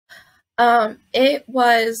It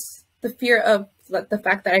was the fear of the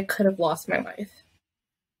fact that I could have lost my life.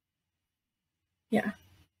 Yeah.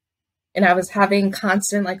 And I was having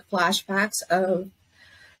constant flashbacks of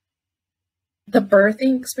the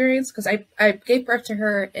birthing experience because I gave birth to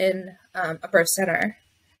her in a birth center.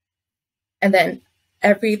 And then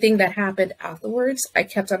everything that happened afterwards, I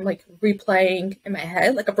kept on replaying in my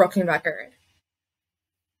head like a broken record.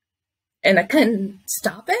 And I couldn't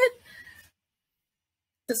stop it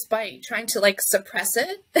despite trying to suppress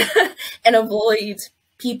it and avoid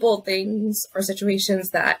people, things, or situations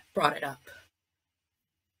that brought it up.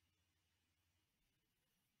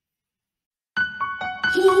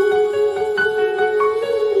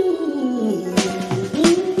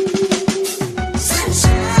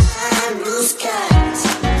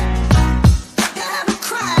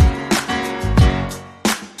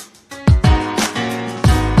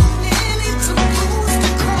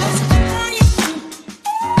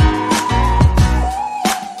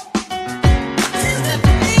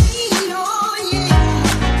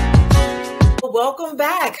 Welcome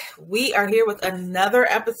back. We are here with another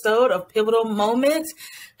episode of Pivotal Moments.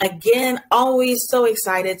 Again, always so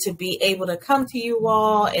excited to be able to come to you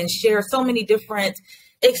all and share so many different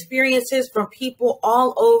experiences from people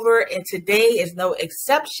all over, and today is no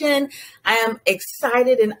exception. I am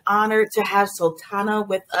excited and honored to have Sultana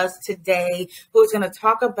with us today, who is going to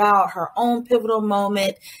talk about her own pivotal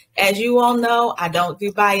moment. As you all know, I don't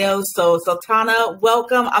do bios, so Sultana,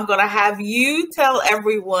 welcome. I'm going to have you tell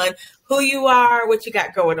everyone who you are, what you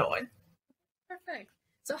got going on. Perfect.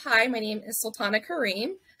 So hi, my name is Sultana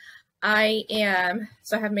Karim. I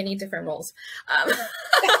have many different roles.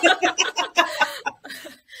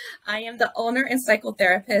 I am the owner and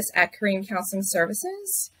psychotherapist at Karim Counseling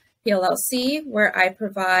Services, PLLC, where I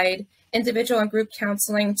provide individual and group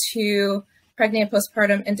counseling to pregnant and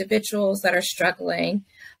postpartum individuals that are struggling,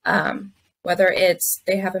 whether it's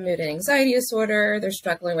they have a mood and anxiety disorder, they're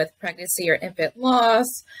struggling with pregnancy or infant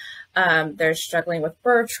loss, they're struggling with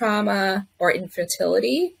birth trauma or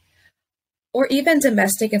infertility, or even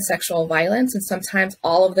domestic and sexual violence. And sometimes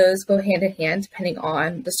all of those go hand in hand depending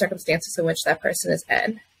on the circumstances in which that person is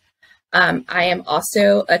in. I am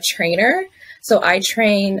also a trainer. So I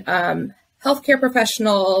train healthcare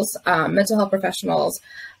professionals, mental health professionals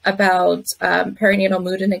about perinatal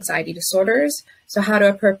mood and anxiety disorders. So how to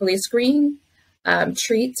appropriately screen,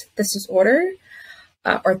 treat this disorder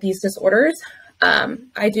or these disorders.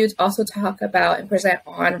 I do also talk about and present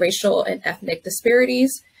on racial and ethnic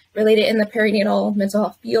disparities related in the perinatal mental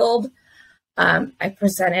health field. I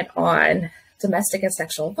presented on domestic and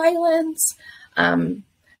sexual violence,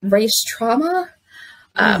 race trauma.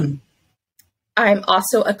 I'm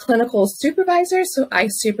also a clinical supervisor, so I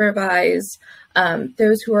supervise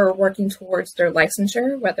those who are working towards their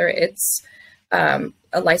licensure, whether it's a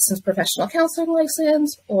licensed professional counselor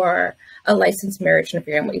license or a licensed marriage and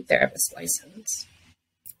family therapist license.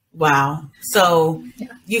 Wow. So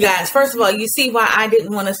You guys, first of all, you see why I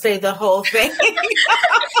didn't want to say the whole thing. It's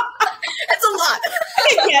a lot.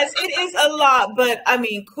 Yes, it is a lot, but I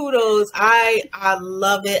mean, kudos. I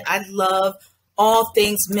love it. I love all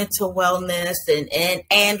things mental wellness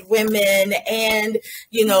and women and,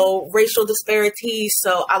 racial disparities.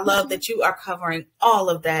 So I love that you are covering all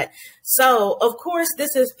of that. So of course,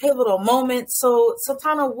 this is Pivotal Moment. So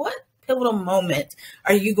Sultana, what pivotal moment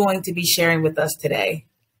are you going to be sharing with us today?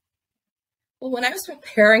 Well, when I was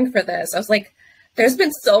preparing for this, I was like, there's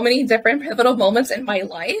been so many different pivotal moments in my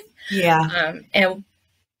life. Yeah. And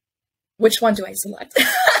which one do I select?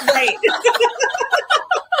 Right.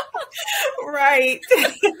 Right.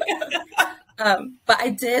 But I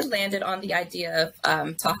did land it on the idea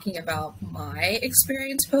of talking about my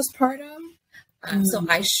experience postpartum. So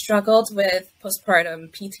I struggled with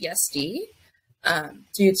postpartum PTSD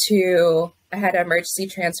due to, I had an emergency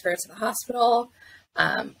transfer to the hospital.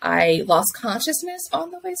 I lost consciousness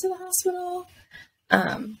on the way to the hospital.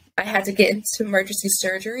 I had to get into emergency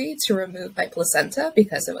surgery to remove my placenta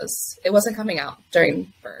because it wasn't coming out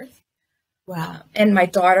during birth. Wow. And my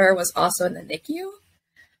daughter was also in the NICU,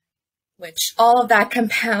 which all of that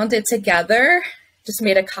compounded together just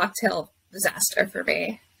made a cocktail disaster for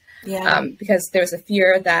me. Yeah. Because there was a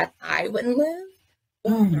fear that I wouldn't live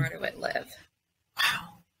or my daughter wouldn't live. Wow.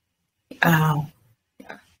 Wow.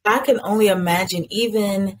 Yeah. I can only imagine,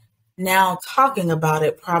 even now talking about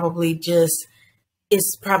it,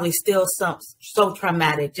 it's probably still so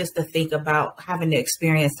traumatic just to think about having to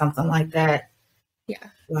experience something like that. Yeah.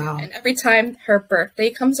 Wow. And every time her birthday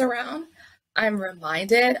comes around, I'm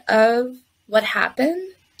reminded of what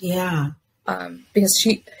happened. Yeah. Because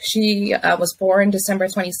she was born December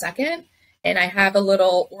 22nd, And I have a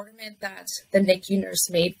little ornament that the NICU nurse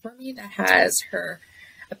made for me that has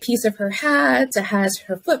a piece of her hat, it has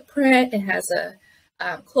her footprint, it has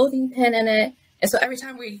a clothing pin in it. And so every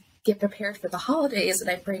time we get prepared for the holidays and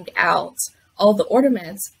I bring out all the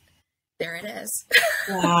ornaments, there it is.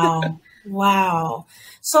 Wow. Wow.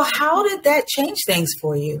 So how did that change things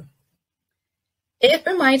for you? It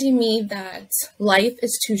reminded me that life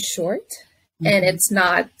is too short and it's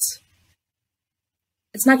not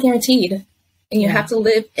guaranteed. And you have to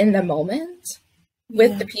live in the moment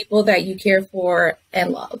with the people that you care for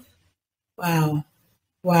and love. Wow.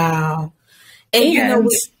 Wow. And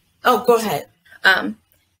oh, go ahead.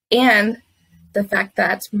 And the fact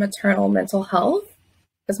that maternal mental health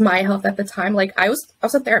was my health at the time. Like I was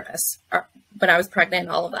a therapist when I was pregnant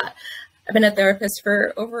and all of that. I've been a therapist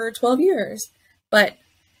for over 12 years, but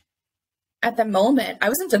at the moment I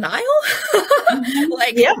was in denial.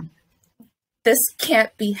 This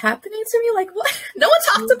can't be happening to me. Like, what? No one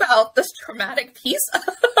talked about this traumatic piece.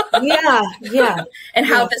 And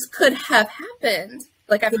how this could have happened.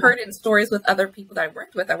 Like, I've heard in stories with other people that I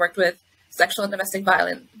worked with. I worked with sexual and domestic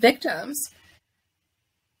violence victims.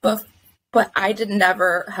 But I did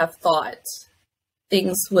never have thought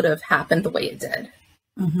things would have happened the way it did.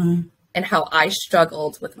 And how I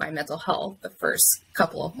struggled with my mental health the first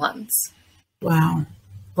couple of months. Wow.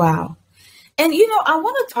 Wow. And, I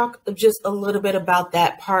want to talk just a little bit about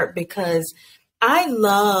that part, because I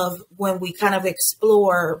love when we kind of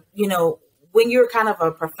explore, when you're kind of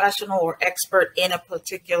a professional or expert in a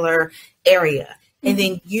particular area, and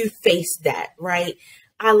then you face that, right?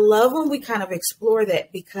 I love when we kind of explore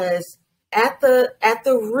that, because at the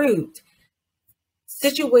root,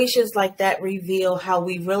 situations like that reveal how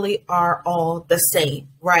we really are all the same,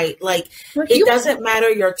 right? Like, it doesn't matter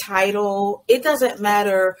your title. It doesn't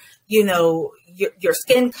matter, your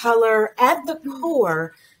skin color. At the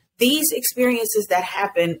core, these experiences that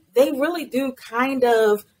happen, they really do kind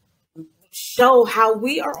of show how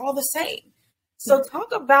we are all the same. So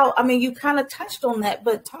talk about, you kind of touched on that,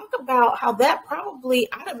 but talk about how that probably,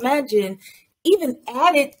 I'd imagine, even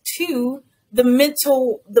added to the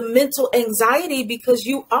mental anxiety, because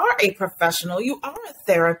you are a professional, you are a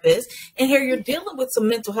therapist, and here you're dealing with some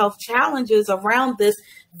mental health challenges around this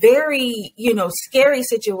very, scary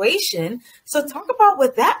situation. So talk about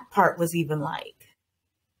what that part was even like.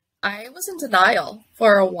 I was in denial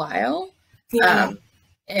for a while.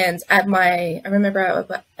 And I remember,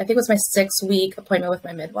 I think it was my 6-week appointment with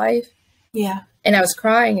my midwife. Yeah. And I was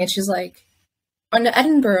crying, and she's like, on the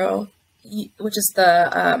Edinburgh, which is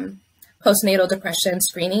the postnatal depression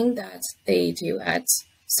screening that they do at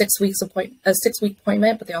 6 week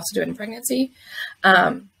appointment, but they also do it in pregnancy.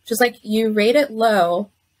 Just like, you rate it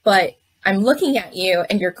low, but I'm looking at you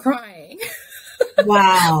and you're crying.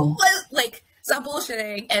 Wow. Like, stop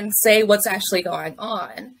bullshitting and say what's actually going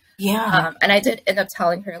on. Yeah. And I did end up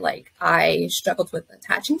telling her, like, I struggled with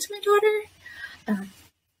attaching to my daughter.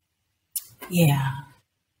 Yeah.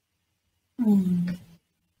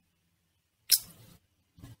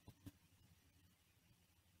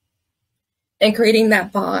 And creating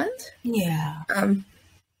that bond. Yeah.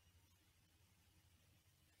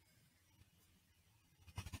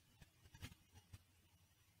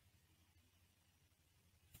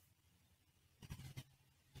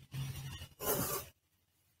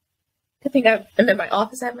 I think I'm in my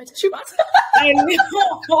office. I have my tissue box. I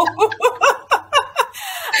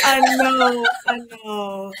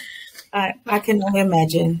know. I can only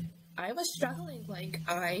imagine. I was struggling. Like,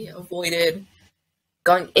 I avoided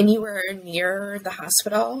going anywhere near the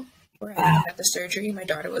hospital where I had the surgery. My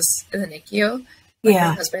daughter was in the NICU. My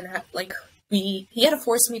husband had, he had to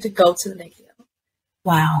force me to go to the NICU.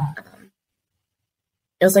 Wow.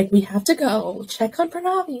 It was like, we have to go check on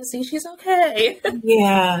Pranavi, see she's okay.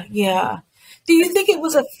 Yeah. Do you think it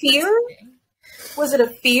was a fear? Was it a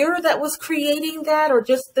fear that was creating that, or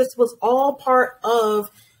just this was all part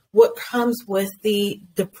of what comes with the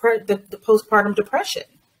postpartum depression?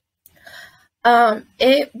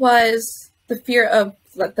 It was the fear of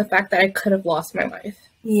the fact that I could have lost my life.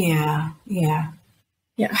 Yeah.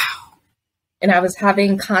 And I was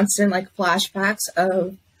having constant flashbacks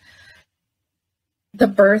of the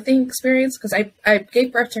birthing experience, because I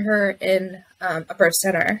gave birth to her in a birth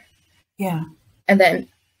center. Yeah. And then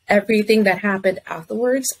everything that happened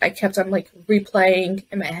afterwards, I kept on replaying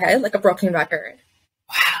in my head like a broken record.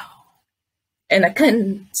 Wow. And I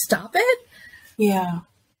couldn't stop it. Yeah.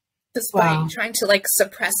 Despite trying to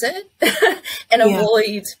suppress it and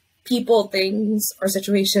avoid people, things, or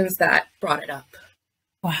situations that brought it up.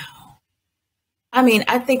 Wow. I mean,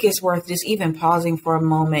 I think it's worth just even pausing for a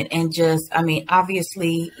moment and just, I mean,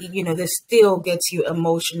 obviously, this still gets you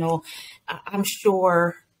emotional. I'm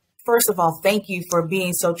sure, first of all, thank you for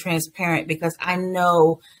being so transparent, because I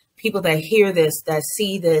know people that hear this, that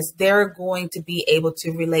see this, they're going to be able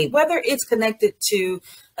to relate, whether it's connected to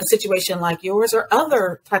a situation like yours or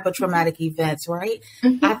other type of traumatic events, right?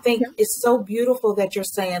 Mm-hmm. I think it's so beautiful that you're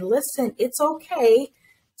saying, listen, it's okay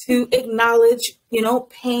to acknowledge,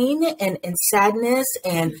 pain and sadness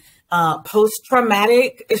and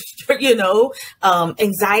post-traumatic,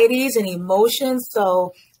 anxieties and emotions.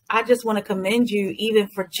 So I just want to commend you even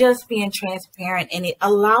for just being transparent and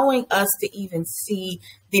allowing us to even see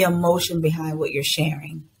the emotion behind what you're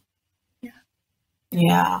sharing. Yeah.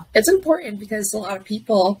 Yeah. It's important because a lot of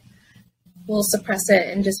people will suppress it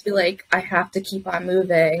and just be like, I have to keep on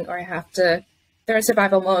moving, or they're in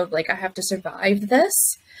survival mode, like I have to survive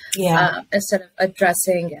this. Yeah. Instead of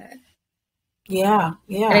addressing it. Yeah.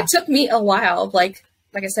 Yeah. And it took me a while. Like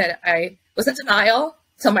I said, I was in denial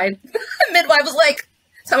till my midwife was like,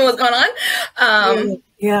 tell me what's going on.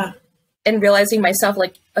 Yeah. And realizing myself,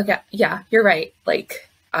 like, okay, yeah, you're right. Like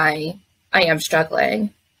I am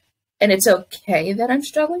struggling, and it's okay that I'm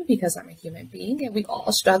struggling because I'm a human being and we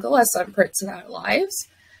all struggle at some parts of our lives.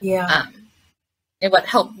 Yeah. And what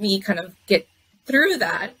helped me kind of get through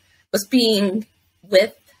that was being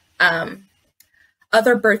with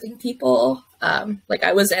other birthing people. Like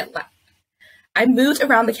I moved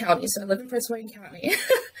around the county, so I live in Prince William County.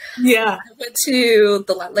 Yeah. I went to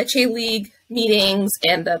the La Leche League meetings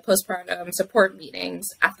and the postpartum support meetings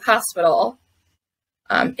at the hospital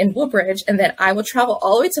in Woodbridge, and then I would travel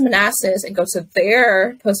all the way to Manassas and go to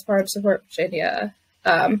their postpartum support Virginia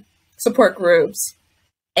support groups,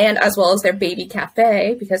 and as well as their baby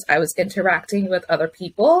cafe, because I was interacting with other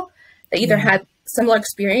people that either had similar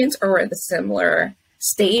experience or were in the similar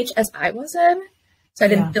stage as I was in. So I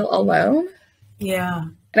didn't feel alone. Yeah.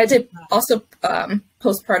 And I did also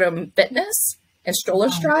postpartum fitness and stroller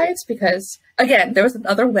strides, because again, there was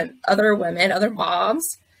other women, other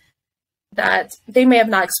moms that they may have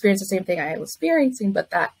not experienced the same thing I was experiencing, but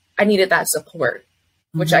that I needed that support,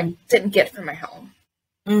 which I didn't get from my home.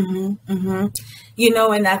 Mm-hmm,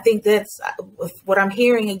 mm-hmm. And I think that's what I'm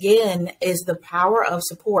hearing again is the power of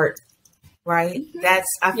support, right? Mm-hmm.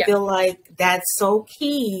 I feel like that's so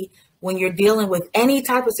key when you're dealing with any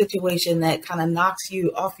type of situation that kind of knocks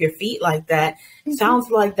you off your feet like that. Mm-hmm. Sounds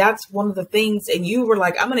like that's one of the things. And you were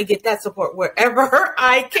like, I'm going to get that support wherever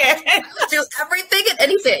I can. Do everything and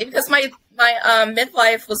anything, because my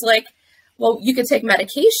midwife was like, well, you could take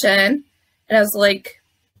medication. And I was like,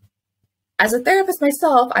 as a therapist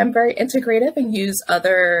myself, I'm very integrative and use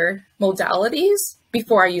other modalities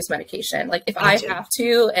before I use medication. Like if I have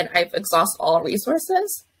to and I've exhausted all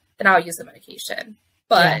resources, then I'll use the medication.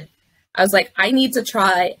 But I was like, I need to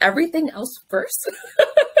try everything else first.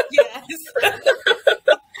 Yes.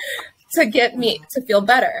 To get me to feel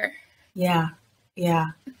better. Yeah. Yeah.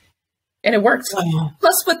 And it worked. Wow.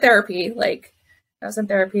 Plus with therapy, like I was in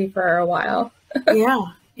therapy for a while. Yeah.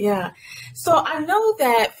 Yeah. So I know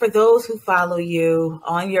that for those who follow you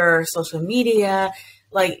on your social media,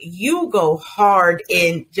 like you go hard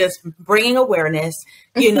in just bringing awareness,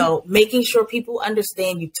 making sure people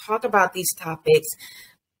understand, you talk about these topics.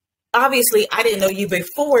 Obviously, I didn't know you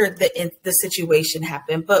before the situation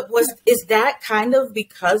happened, but is that kind of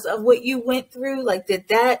because of what you went through? Like, did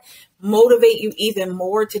that motivate you even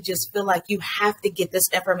more to just feel like you have to get this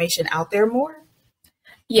information out there more?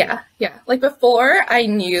 Yeah. Like before I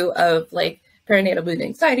knew of like perinatal mood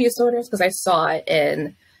anxiety disorders, because I saw it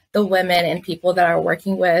in the women and people that I were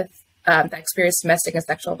working with that experienced domestic and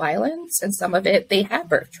sexual violence. And some of it, they had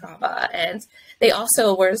birth trauma, and they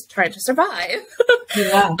also were trying to survive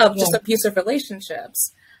of just abusive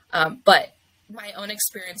relationships. But my own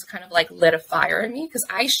experience kind of like lit a fire in me, because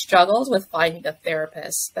I struggled with finding a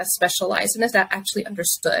therapist that specialized in this, that actually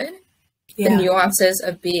understood the nuances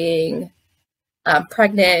of being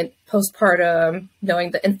pregnant, postpartum,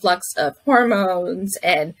 knowing the influx of hormones,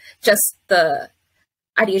 and just the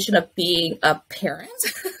ideation of being a parent.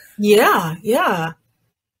 Yeah.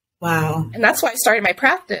 Wow. And that's why I started my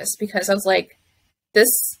practice, because I was like,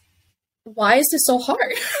 why is this so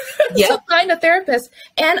hard? To find a therapist,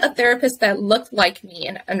 and a therapist that looked like me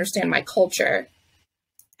and understand my culture,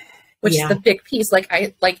 which is the big piece.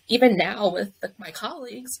 Like even now with my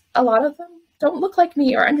colleagues, a lot of them don't look like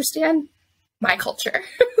me or understand my culture.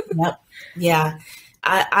 Yep. Yeah.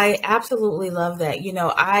 I absolutely love that.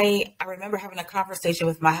 I remember having a conversation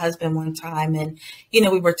with my husband one time, and,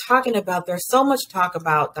 we were talking about, there's so much talk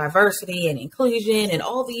about diversity and inclusion and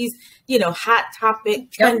all these, hot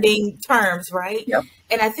topic trending terms, right? Yep.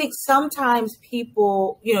 And I think sometimes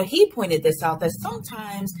people, he pointed this out, that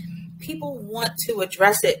sometimes people want to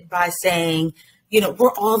address it by saying,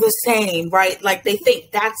 we're all the same, right? Like they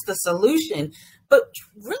think that's the solution, but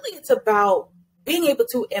really it's about being able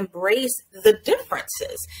to embrace the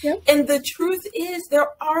differences. Yep. And the truth is there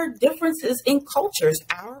are differences in cultures.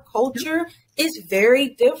 Our culture is very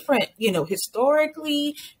different,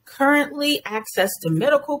 historically, currently, access to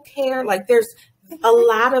medical care. Like there's a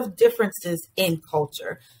lot of differences in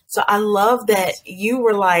culture. So I love that you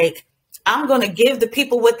were like, I'm going to give the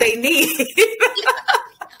people what they need.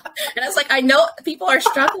 And it's like, I know people are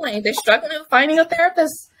struggling. They're struggling with finding a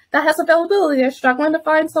therapist that has availability. They're struggling to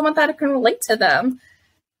find someone that can relate to them.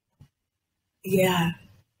 Yeah.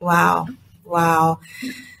 Wow.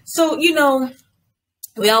 So,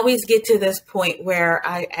 we always get to this point where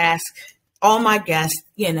I ask all my guests,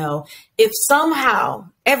 if somehow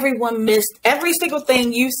everyone missed every single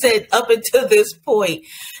thing you said up until this point,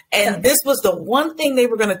 and this was the one thing they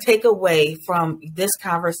were going to take away from this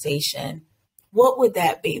conversation, what would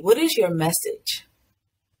that be? What is your message?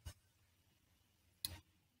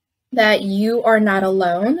 That you are not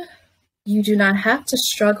alone. You do not have to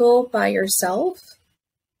struggle by yourself.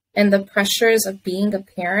 And the pressures of being a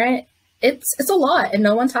parent, it's a lot, and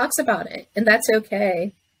no one talks about it. And that's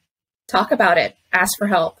okay. Talk about it. Ask for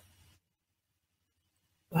help.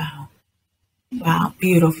 Wow.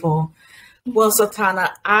 Beautiful. Well,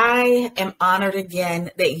 Sultana, I am honored again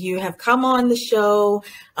that you have come on the show,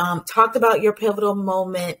 talked about your pivotal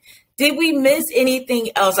moment. Did we miss anything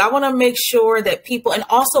else? I want to make sure that people, and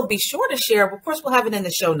also be sure to share, of course, we'll have it in the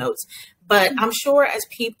show notes, but I'm sure as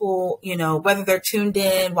people, whether they're tuned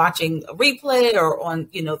in, watching a replay or on,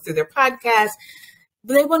 through their podcast,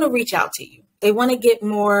 they want to reach out to you. They want to get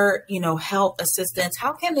more, help, assistance.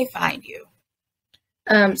 How can they find you?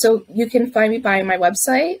 So you can find me by my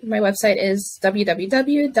website. My website is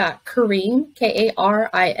www.karim,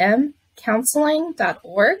 Karim,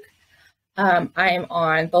 counseling.org. I am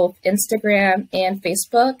on both Instagram and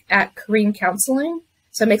Facebook at Karim Counseling.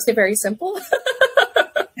 So it makes it very simple.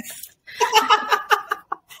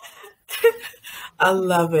 I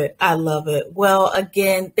love it. Well,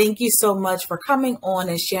 again, thank you so much for coming on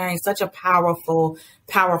and sharing such a powerful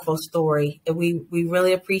story. We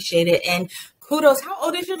really appreciate it. And kudos. How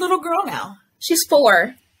old is your little girl now? She's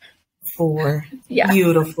 4. 4. Yeah.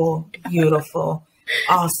 Beautiful.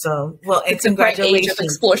 Awesome. Well, and congratulations. Age of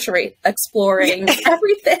exploring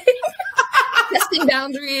everything. Testing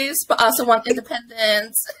boundaries, but also want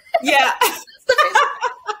independence. Yeah.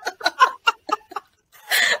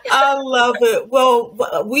 I love it. Well,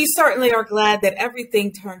 we certainly are glad that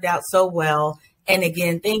everything turned out so well. And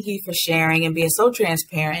again, thank you for sharing and being so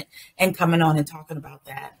transparent and coming on and talking about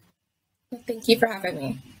that. Thank you for having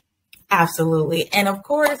me. Absolutely. And of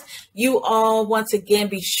course, you all, once again,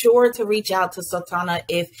 be sure to reach out to Sultana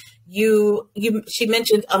if she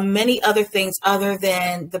mentioned many other things other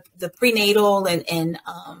than the prenatal and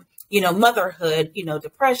motherhood,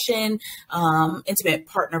 depression, intimate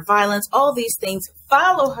partner violence, all these things.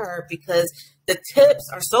 Follow her because the tips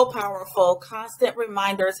are so powerful, constant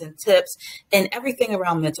reminders and tips and everything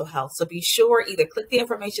around mental health. So be sure, either click the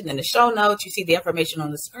information in the show notes, you see the information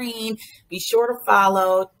on the screen, be sure to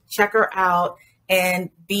follow, check her out,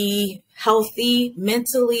 and be healthy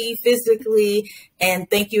mentally, physically. And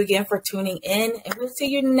thank you again for tuning in, and we'll see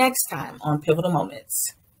you next time on Pivotal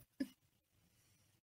Moments.